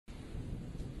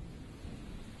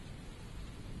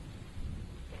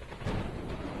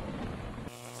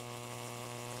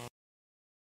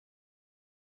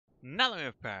Now that we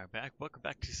have power back, welcome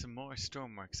back to some more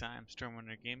Stormworks. I'm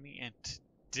StormRunner Gaming, and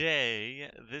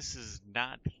today, this is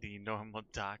not the normal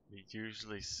dock we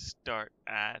usually start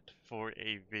at for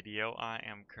a video. I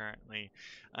am currently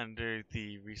under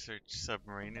the research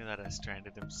submarine that has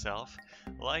stranded himself,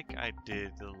 like I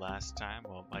did the last time.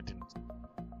 Well, I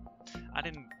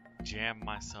didn't jam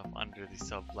myself under the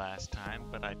sub last time,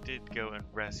 but I did go and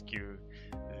rescue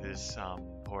this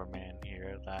poor man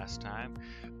here last time.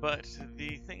 But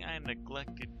the thing I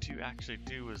neglected to actually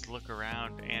do was look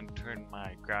around and turn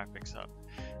my graphics up.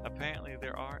 Apparently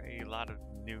there are a lot of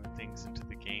new things into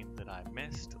the game that I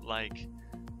missed, like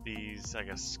these, I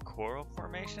guess, coral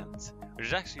formations, which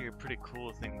is actually a pretty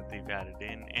cool thing that they've added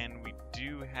in, and we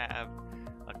do have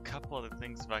a couple other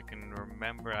things if I can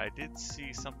remember. I did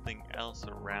see something else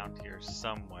around here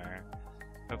somewhere.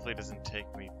 Hopefully it doesn't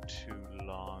take me too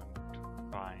long to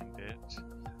find it.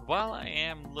 While I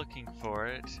am looking for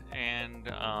it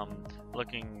and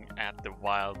looking at the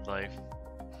wildlife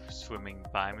swimming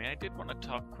by me, I did want to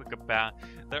talk quick about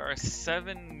there are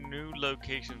 7 new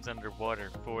locations underwater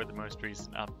for the most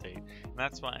recent update, and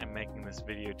that's why I'm making this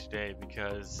video today,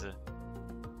 because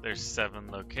there's 7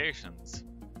 locations.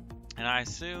 And I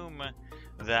assume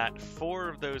that 4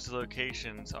 of those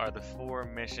locations are the 4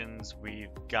 missions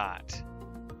we've got.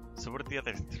 So what are the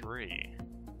other 3?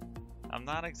 I'm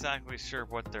not exactly sure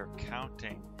what they're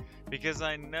counting, because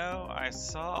I know I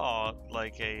saw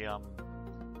like a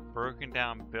broken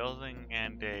down building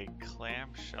and a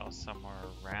clamshell somewhere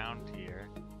around here.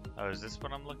 Oh, is this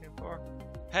what I'm looking for?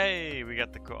 Hey, we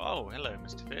got the oh, hello,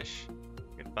 Mr. Fish.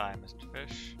 Goodbye, Mr.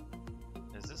 Fish.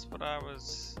 Is this what I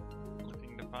was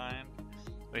looking to find?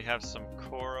 We have some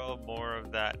coral, more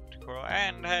of that coral,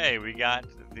 and hey, we got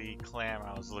the clam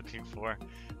I was looking for.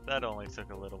 That only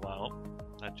took a little while.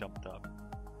 I jumped up.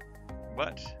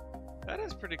 But that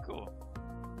is pretty cool.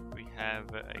 We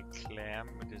have a clam.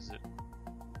 What is it?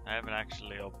 I haven't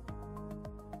actually opened.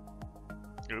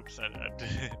 Oops, I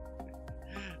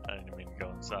didn't mean to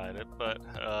go inside it, but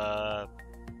I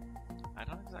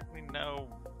don't exactly know.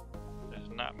 There's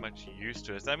not much use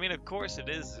to it. I mean, of course it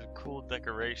is a cool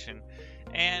decoration,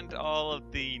 and all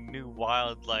of the new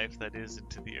wildlife that is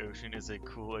into the ocean is a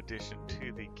cool addition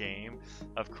to the game.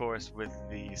 Of course, with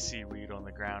the seaweed on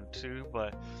the ground too,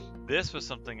 but this was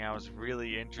something I was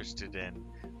really interested in.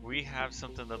 We have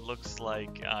something that looks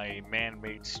like a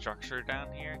man-made structure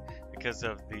down here because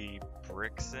of the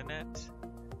bricks in it.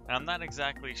 And I'm not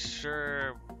exactly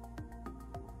sure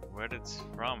what it's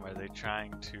from. Are they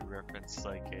trying to reference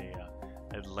like a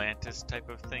Atlantis type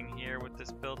of thing here with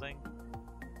this building?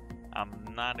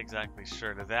 I'm not exactly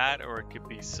sure to that, or it could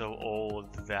be so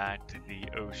old that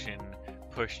the ocean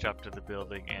pushed up to the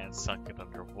building and sunk it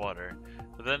underwater.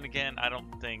 But then again, I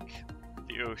don't think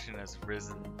the ocean has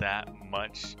risen that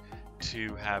much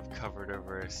to have covered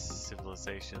over a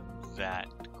civilization that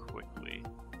quickly.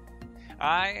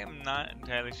 I am not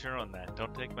entirely sure on that.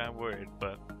 Don't take my word,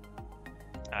 but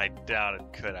I doubt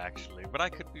it could actually. But I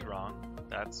could be wrong.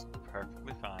 That's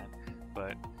perfectly fine.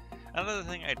 But another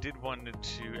thing I did wanted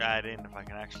to add in, if I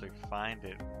can actually find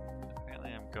it.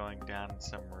 Apparently I'm going down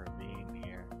some ravine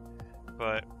here.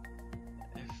 But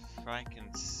if I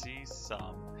can see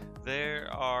some, there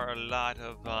are a lot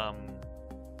of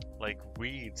like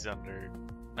weeds under,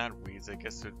 not weeds, I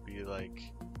guess it would be like,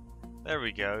 there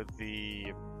we go,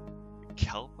 the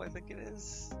kelp, I think it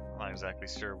is. I'm not exactly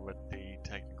sure what the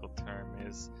technical term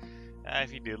is.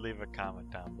 If you do, leave a comment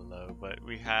down below. But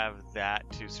we have that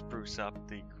to spruce up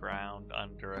the ground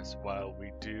under us while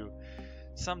we do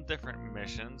some different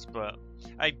missions. But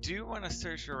I do want to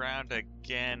search around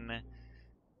again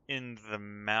in the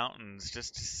mountains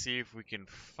just to see if we can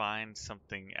find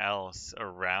something else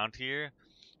around here.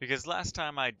 Because last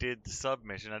time I did the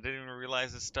submission, I didn't even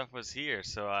realize this stuff was here.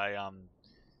 So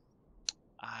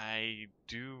I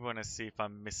do want to see if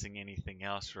I'm missing anything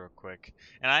else real quick.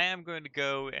 And I am going to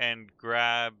go and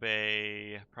grab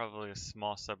probably a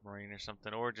small submarine or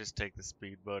something, or just take the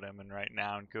speedboat I'm in right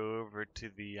now and go over to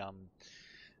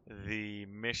the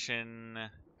mission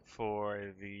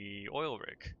for the oil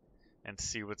rig and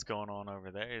see what's going on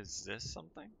over there. Is this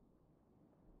something?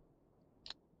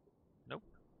 Nope.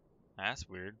 That's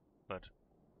weird, but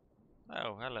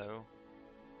oh, hello.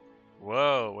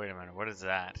 Whoa, wait a minute, what is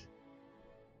that?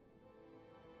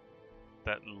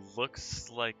 That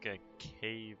looks like a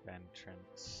cave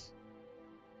entrance.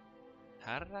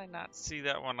 How did I not see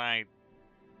that when I'm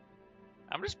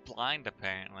just blind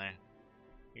apparently.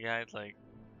 Yeah, like,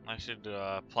 I should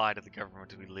apply to the government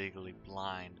to be legally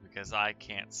blind because I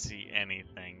can't see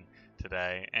anything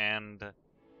today, and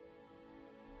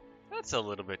that's a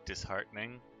little bit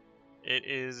disheartening. It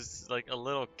is like a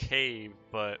little cave,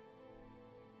 but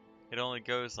It only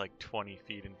goes like 20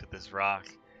 feet into this rock.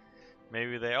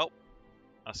 Maybe they... Oh!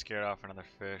 I scared off another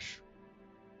fish.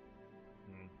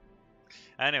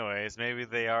 Anyways, maybe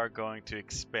they are going to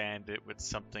expand it with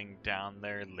something down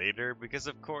there later, because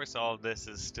of course all this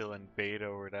is still in beta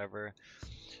or whatever,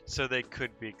 so they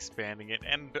could be expanding it.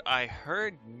 And I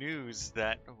heard news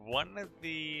that one of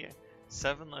the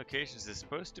 7 locations is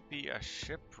supposed to be a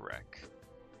shipwreck.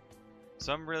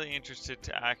 So I'm really interested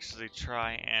to actually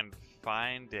try and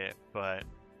find it, but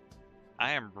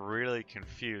I am really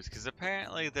confused, because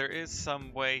apparently there is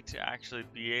some way to actually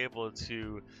be able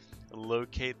to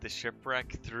locate the shipwreck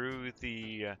through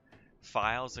the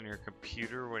files on your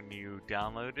computer when you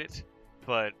download it,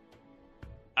 but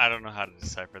I don't know how to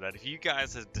decipher that. If you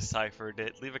guys have deciphered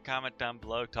it, leave a comment down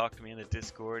below, talk to me in the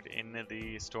Discord in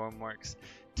the Stormworks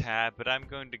tab, but I'm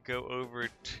going to go over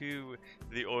to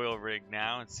the oil rig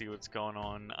now and see what's going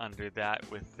on under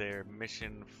that with their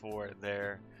mission for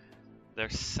their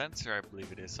sensor, I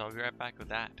believe it is, so I'll be right back with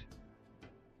that.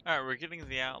 Alright, we're getting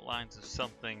the outlines of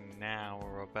something now.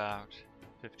 We're about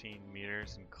 15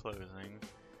 meters and closing.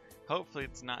 Hopefully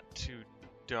it's not too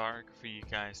dark for you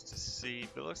guys to see,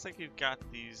 but it looks like you've got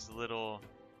these little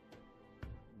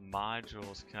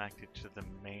modules connected to the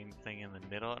main thing in the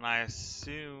middle, and I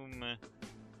assume, I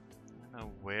don't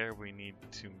know where we need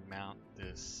to mount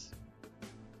this,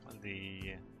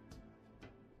 the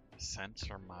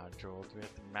sensor module. Do we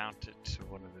have to mount it to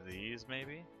one of these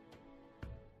maybe?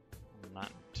 I'm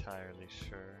not entirely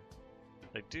sure.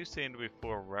 They do seem to be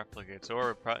 4 replicates,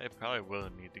 or it probably will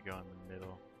need to go in the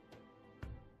middle.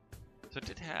 So it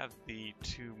did have the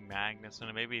 2 magnets on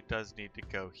it. Maybe it does need to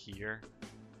go here,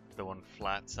 the one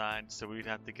flat side. So we'd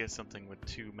have to get something with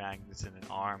 2 magnets and an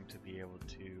arm to be able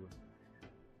to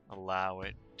allow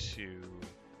it to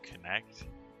connect.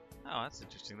 Oh, that's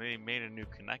interesting. They made a new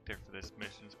connector for this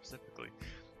mission specifically.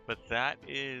 But that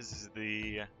is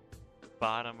the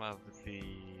bottom of the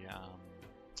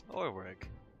oil rig.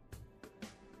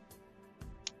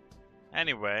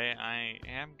 Anyway, I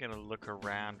am gonna look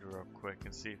around real quick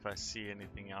and see if I see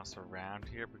anything else around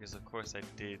here, because of course I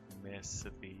did miss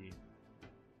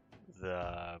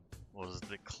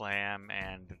the clam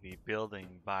and the building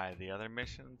by the other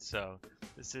mission. So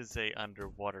this is a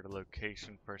underwater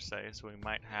location per se, so we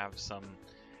might have some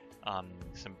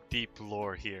deep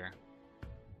lore here.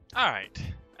 Alright,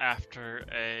 after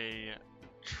a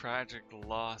tragic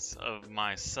loss of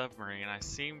my submarine, I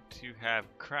seem to have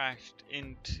crashed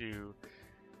into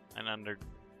an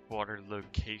underwater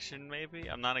location maybe.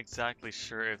 I'm not exactly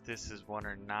sure if this is one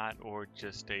or not, or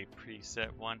just a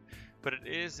preset one, but it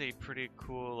is a pretty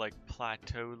cool like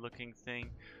plateau looking thing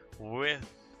with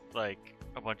like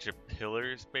a bunch of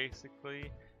pillars basically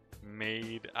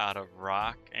made out of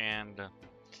rock, and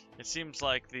it seems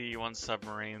like the one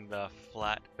submarine, the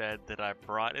flatbed that I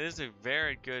brought, it is a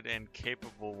very good and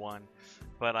capable one,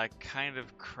 but I kind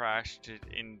of crashed it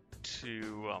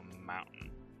into a mountain.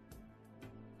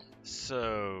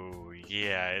 So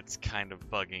yeah, it's kind of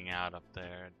bugging out up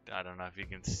there. I don't know if you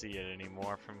can see it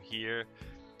anymore from here,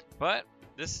 but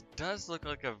this does look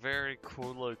like a very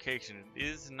cool location. It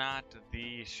is not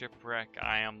the shipwreck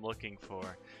I am looking for,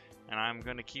 and I'm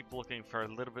going to keep looking for a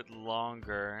little bit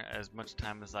longer, as much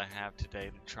time as I have today,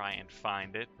 to try and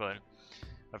find it. But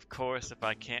of course, if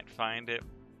I can't find it,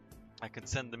 I can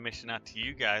send the mission out to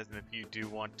you guys, and if you do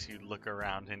want to look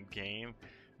around in game,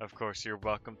 of course you're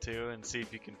welcome to, and see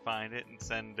if you can find it and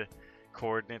send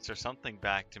coordinates or something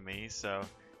back to me. So,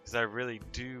 because I really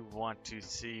do want to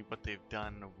see what they've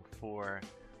done for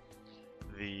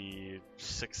the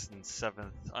 6th and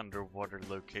 7th underwater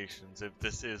locations, if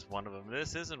this is one of them. If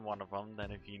this isn't one of them,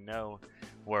 then if you know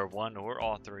where one or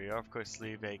all 3 are, of course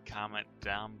leave a comment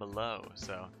down below.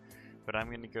 So, but I'm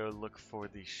going to go look for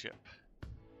the ship.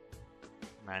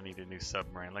 I need a new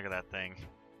submarine. Look at that thing.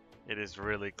 It is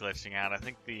really glitching out. I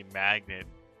think the magnet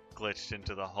glitched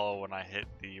into the hull when I hit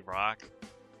the rock,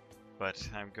 but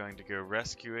I'm going to go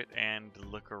rescue it and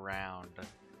look around.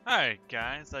 Alright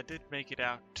guys, I did make it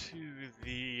out to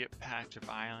the patch of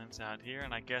islands out here,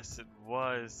 and I guess it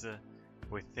was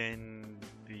within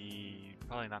the,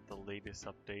 probably not the latest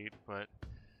update, but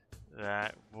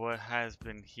that what has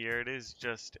been here. It is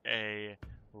just a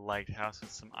lighthouse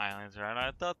with some islands around.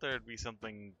 I thought there would be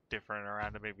something different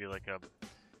around it, maybe like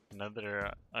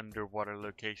another underwater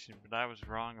location, but I was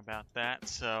wrong about that.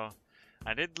 So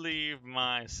I did leave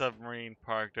my submarine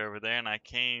parked over there, and I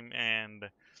came and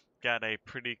got a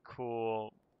pretty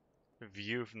cool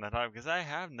view from the top, because I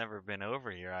have never been over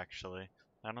here actually.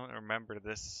 I don't remember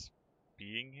this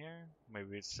being here.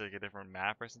 Maybe it's like a different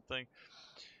map or something.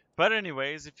 But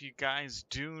anyways, if you guys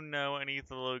do know any of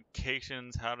the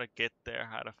locations, how to get there,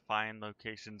 how to find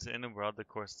locations in the world, of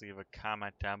course, leave a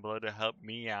comment down below to help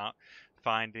me out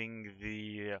finding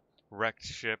the wrecked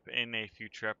ship in a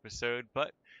future episode.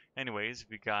 But anyways, if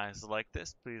you guys like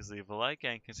this, please leave a like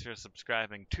and consider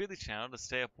subscribing to the channel to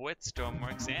stay up with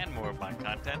Stormworks and more of my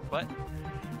content. But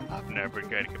I've never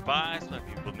got a goodbye, so my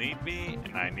people need me,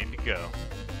 and I need to go.